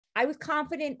I was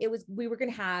confident we were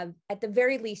going to have at the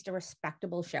very least a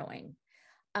respectable showing.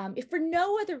 If for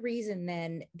no other reason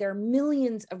than there are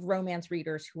millions of romance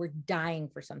readers who are dying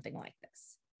for something like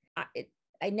this.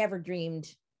 I never dreamed.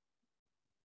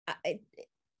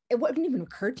 It wouldn't even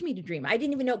occur to me to dream. I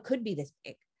didn't even know it could be this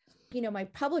big. My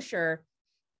publisher,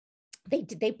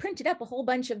 they printed up a whole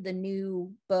bunch of the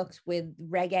new books with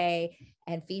Regé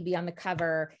and Phoebe on the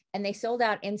cover, and they sold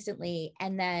out instantly.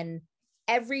 And then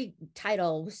every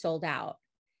title was sold out.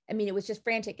 I mean, it was just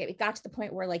frantic. It got to the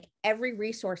point where like every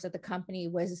resource at the company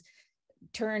was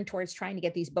turned towards trying to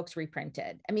get these books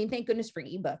reprinted. I mean, thank goodness for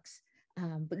ebooks.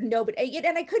 But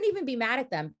and I couldn't even be mad at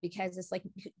them because it's like,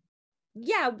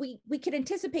 yeah, we could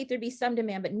anticipate there'd be some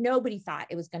demand, but nobody thought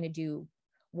it was going to do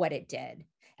what it did.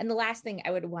 And the last thing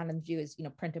I would want them to do is,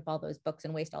 print up all those books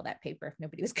and waste all that paper if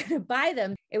nobody was going to buy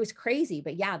them. It was crazy.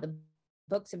 But yeah, the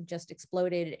books have just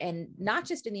exploded, and not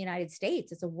just in the United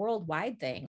States, it's a worldwide thing.